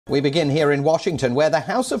We begin here in Washington, where the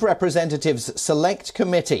House of Representatives Select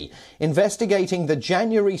Committee investigating the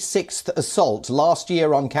January 6th assault last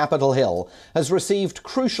year on Capitol Hill has received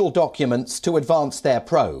crucial documents to advance their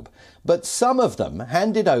probe. But some of them,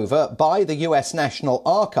 handed over by the U.S. National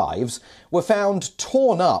Archives, were found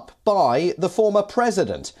torn up by the former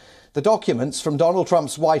president. The documents from Donald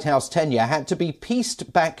Trump's White House tenure had to be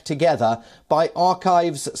pieced back together by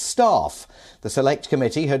archives staff. The Select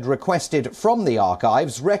Committee had requested from the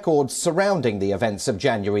archives records surrounding the events of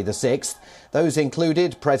January the 6th. Those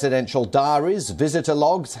included presidential diaries, visitor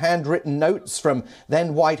logs, handwritten notes from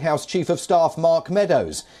then White House Chief of Staff Mark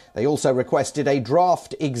Meadows. They also requested a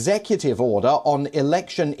draft executive order on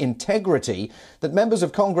election integrity that members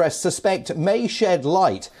of Congress suspect may shed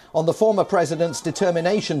light on the former president's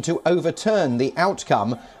determination to overturn the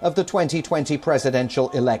outcome of the 2020 presidential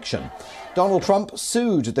election. Donald Trump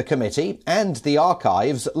sued the committee and the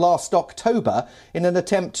archives last October in an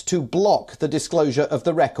attempt to block the disclosure of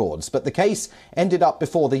the records, but the case ended up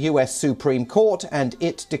before the US Supreme Court and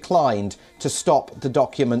it declined to stop the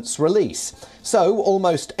documents' release. So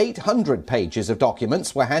almost 800 pages of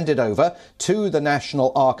documents were handed over to the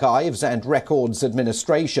National Archives and Records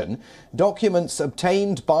Administration. Documents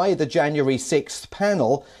obtained by the January 6th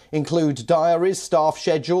panel include diaries, staff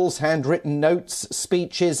schedules, handwritten notes,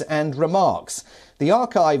 speeches and remarks. The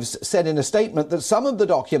archives said in a statement that some of the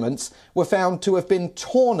documents were found to have been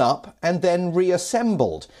torn up and then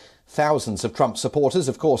reassembled. Thousands of Trump supporters,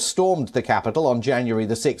 of course, stormed the Capitol on January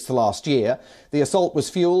the 6th last year. The assault was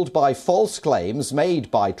fueled by false claims made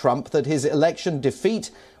by Trump that his election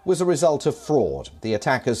defeat was a result of fraud. The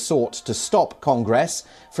attackers sought to stop Congress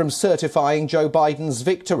from certifying Joe Biden's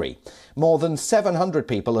victory. More than 700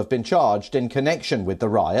 people have been charged in connection with the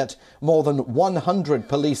riot. More than 100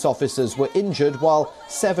 police officers were injured, while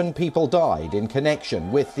 7 people died in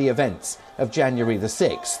connection with the events of January the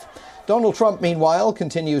 6th. Donald Trump, meanwhile,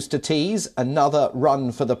 continues to tease another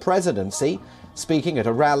run for the presidency. Speaking at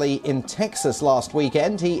a rally in Texas last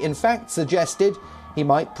weekend, he in fact suggested he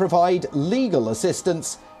might provide legal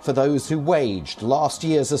assistance for those who waged last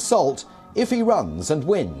year's assault if he runs and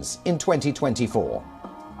wins in 2024.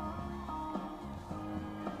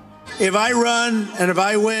 If I run and if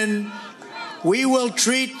I win, we will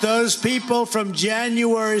treat those people from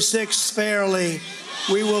January 6th fairly.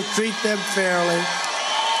 We will treat them fairly.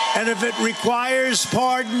 And if it requires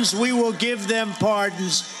pardons, we will give them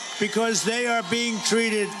pardons because they are being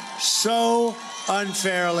treated so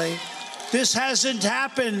unfairly. This hasn't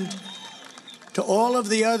happened to all of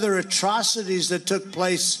the other atrocities that took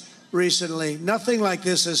place recently. Nothing like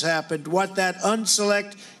this has happened. What that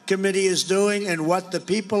unselect committee is doing and what the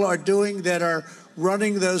people are doing that are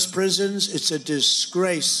running those prisons, it's a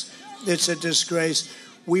disgrace. It's a disgrace.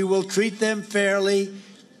 We will treat them fairly.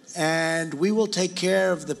 And we will take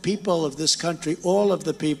care of the people of this country, all of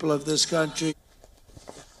the people of this country.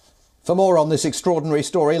 For more on this extraordinary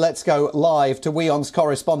story, let's go live to WION's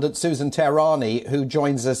correspondent Susan Tehrani, who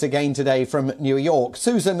joins us again today from New York.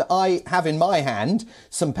 Susan, I have in my hand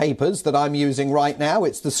some papers that I'm using right now.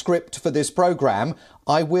 It's the script for this programme.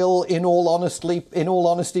 I will, in all honesty,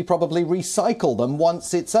 probably recycle them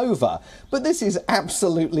once it's over. But this is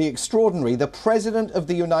absolutely extraordinary. The President of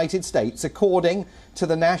the United States, according to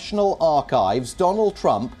the National Archives, Donald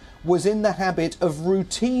Trump, was in the habit of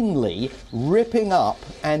routinely ripping up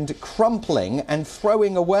and crumpling and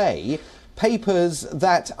throwing away papers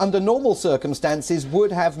that, under normal circumstances,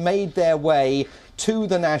 would have made their way to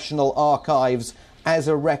the National Archives as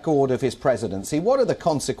a record of his presidency. What are the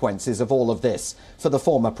consequences of all of this for the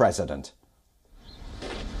former president?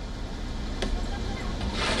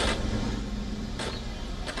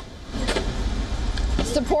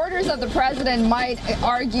 Supporters of the president might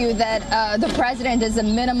argue that the president is a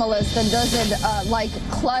minimalist and doesn't like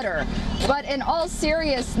clutter. But in all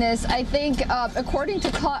seriousness, I think, according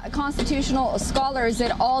to constitutional scholars,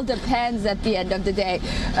 it all depends at the end of the day,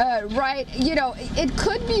 right? You know, it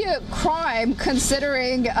could be a crime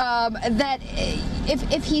considering that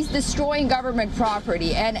if he's destroying government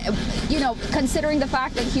property and, you know, considering the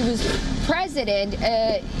fact that he was president,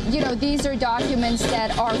 you know, these are documents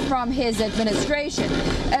that are from his administration.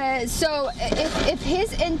 So if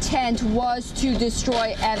his intent was to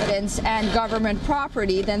destroy evidence and government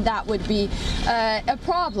property, then that would be a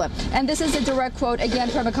problem. And this is a direct quote, again,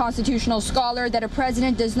 from a constitutional scholar, that a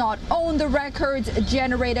president does not own the records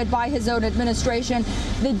generated by his own administration.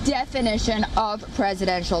 The definition of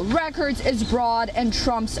presidential records is broad, and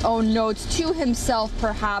Trump's own notes to himself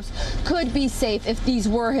perhaps could be safe if these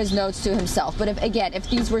were his notes to himself. But if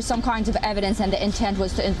these were some kinds of evidence and the intent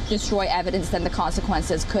was to destroy evidence, then the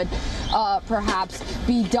consequences could perhaps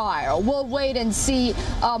be dire. We'll wait and see.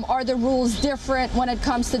 Are the rules different when it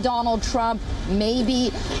comes to Donald Trump?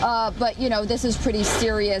 Maybe, but this is pretty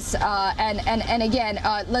serious. And again,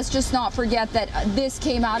 let's just not forget that this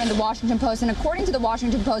came out in the Washington Post, and according to the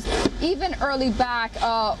Washington Post, even early back,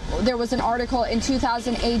 there was an article in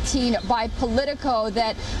 2018 by Politico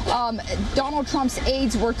that Donald Trump's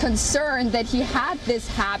aides were concerned that he had this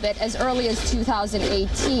habit as early as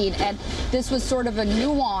 2018, and this was sort of a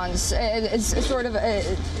nuance, sort of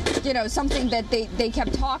something that they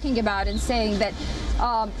kept talking about and saying that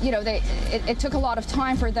it took a lot of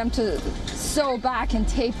time for them to sew back and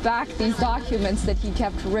tape back these documents that he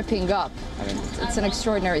kept ripping up. I mean, it's an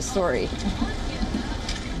extraordinary story.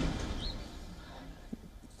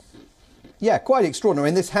 Yeah, quite extraordinary.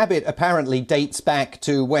 And this habit apparently dates back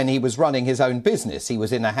to when he was running his own business. He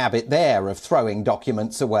was in a habit there of throwing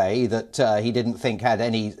documents away that he didn't think had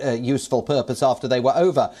any useful purpose after they were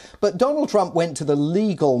over. But Donald Trump went to the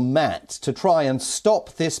legal mat to try and stop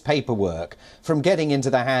this paperwork from getting into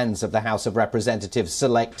the hands of the House of Representatives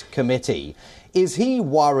Select Committee. Is he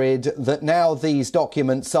worried that now these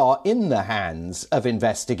documents are in the hands of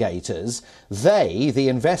investigators, the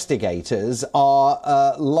investigators,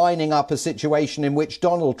 are lining up a situation in which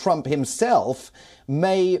Donald Trump himself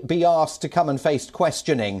may be asked to come and face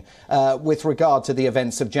questioning with regard to the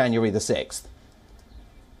events of January the 6th?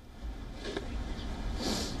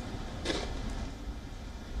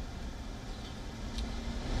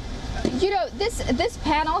 This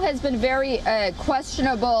panel has been very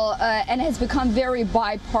questionable and has become very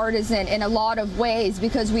bipartisan in a lot of ways,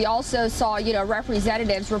 because we also saw,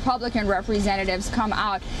 Republican representatives come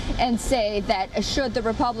out and say that should the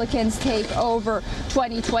Republicans take over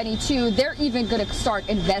 2022, they're even going to start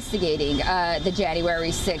investigating the January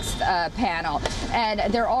 6th panel.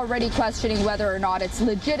 And they're already questioning whether or not it's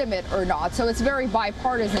legitimate or not. So it's very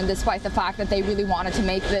bipartisan, despite the fact that they really wanted to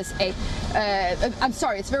make this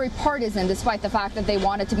it's very partisan, despite the fact that they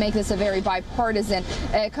wanted to make this a very bipartisan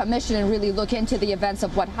commission and really look into the events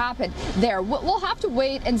of what happened there. We'll have to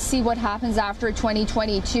wait and see what happens after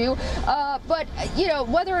 2022. But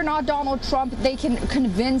whether or not they can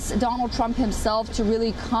convince Donald Trump himself to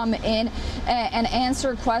really come in and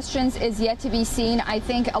answer questions is yet to be seen. I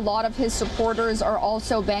think a lot of his supporters are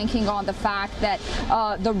also banking on the fact that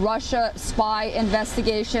the Russia spy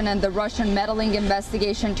investigation and the Russian meddling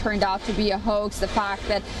investigation turned out to be a hoax. The fact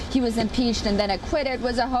that he was impeached and then acquitted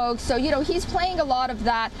was a hoax. So, he's playing a lot of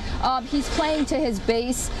that. He's playing to his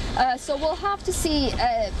base. So we'll have to see,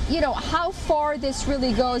 how far this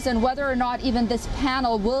really goes, and whether or not even this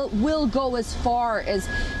panel will go as far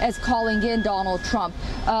as calling in Donald Trump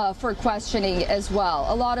for questioning as well.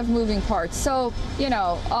 A lot of moving parts. So,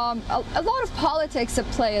 a lot of politics at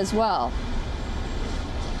play as well.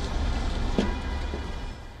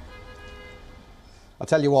 I'll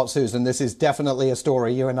tell you what, Susan, this is definitely a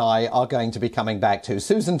story you and I are going to be coming back to.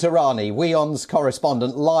 Susan Tarani, WION's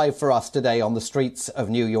correspondent, live for us today on the streets of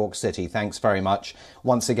New York City. Thanks very much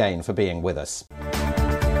once again for being with us.